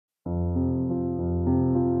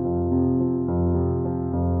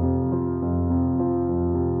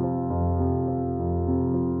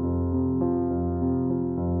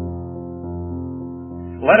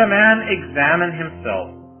Let a man examine himself,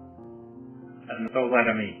 and so let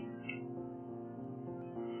him eat.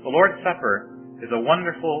 The Lord's Supper is a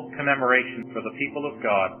wonderful commemoration for the people of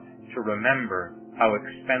God to remember how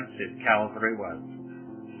expensive Calvary was.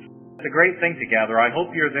 It's a great thing to gather. I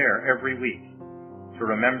hope you're there every week to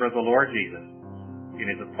remember the Lord Jesus in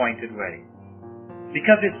His appointed way.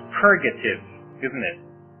 Because it's purgative, isn't it?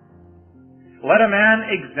 Let a man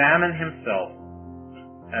examine himself.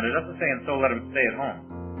 And it doesn't say, and so let him stay at home.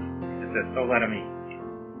 It says, so let him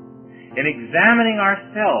eat. In examining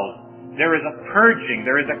ourselves, there is a purging,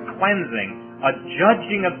 there is a cleansing, a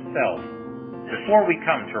judging of self before we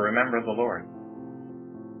come to remember the Lord.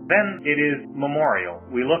 Then it is memorial.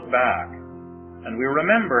 We look back and we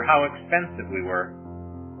remember how expensive we were.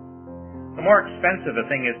 The more expensive a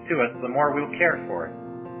thing is to us, the more we'll care for it.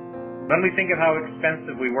 When we think of how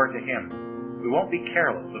expensive we were to Him, we won't be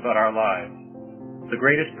careless about our lives. The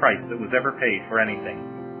greatest price that was ever paid for anything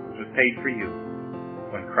was paid for you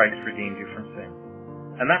when Christ redeemed you from sin.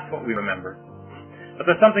 And that's what we remember. But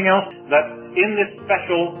there's something else that in this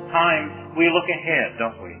special time we look ahead,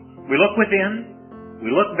 don't we? We look within,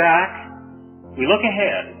 we look back, we look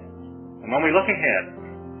ahead. And when we look ahead,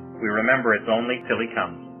 we remember it's only till He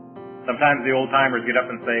comes. Sometimes the old-timers get up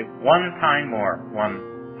and say, one time more, one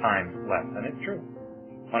time less. And it's true.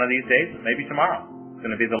 One of these days, maybe tomorrow, it's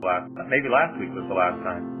going to be the last. Maybe last week was the last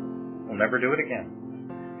time. We'll never do it again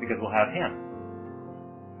because we'll have Him.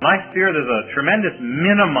 And I fear there's a tremendous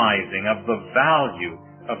minimizing of the value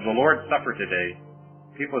of the Lord's Supper today.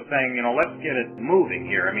 People are saying, let's get it moving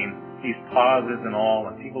here. I mean, these pauses and all,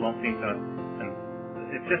 and people don't seem to, and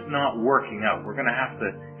it's just not working out. We're going to have to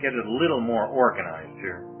get it a little more organized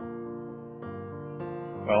here.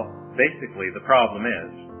 Well, basically the problem is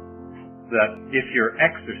that if you're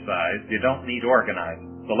exercised, you don't need organized.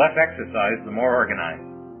 The less exercised, the more organized.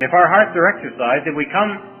 If our hearts are exercised, if we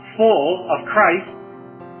come full of Christ,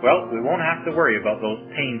 well, we won't have to worry about those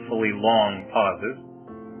painfully long pauses.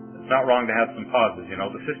 It's not wrong to have some pauses.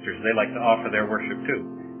 The sisters, they like to offer their worship too.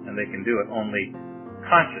 And they can do it only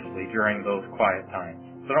consciously during those quiet times.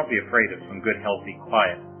 So don't be afraid of some good, healthy,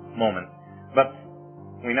 quiet moments. But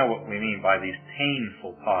we know what we mean by these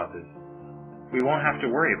painful pauses. We won't have to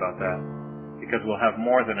worry about that because we'll have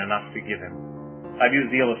more than enough to give Him. I've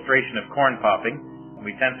used the illustration of corn popping.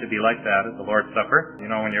 We tend to be like that at the Lord's Supper.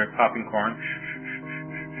 When you're popping corn,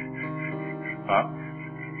 pop,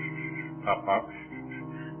 pop, pop,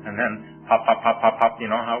 and then pop, pop, pop, pop, pop. You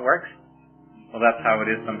know how it works? Well, that's how it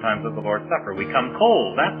is sometimes at the Lord's Supper. We come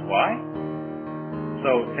cold, that's why.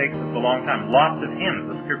 So it takes us a long time. Lots of hymns.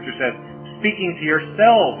 The Scripture says, speaking to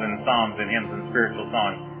yourselves in psalms and hymns and spiritual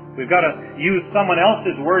songs. We've got to use someone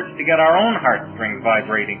else's words to get our own heartstrings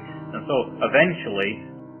vibrating. And so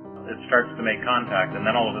eventually it starts to make contact, and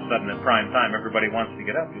then all of a sudden at prime time everybody wants to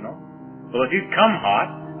get up, Well, if you'd come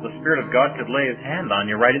hot, the Spirit of God could lay His hand on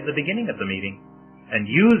you right at the beginning of the meeting and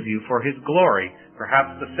use you for His glory,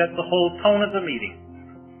 perhaps to set the whole tone of the meeting,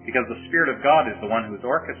 because the Spirit of God is the one who's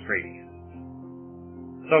orchestrating it.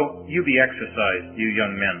 So you be exercised, you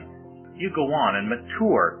young men. You go on and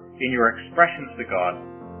mature in your expressions to God.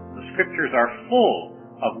 The Scriptures are full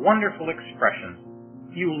of wonderful expressions.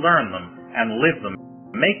 You learn them and live them,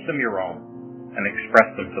 make them your own, and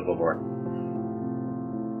express them to the Lord.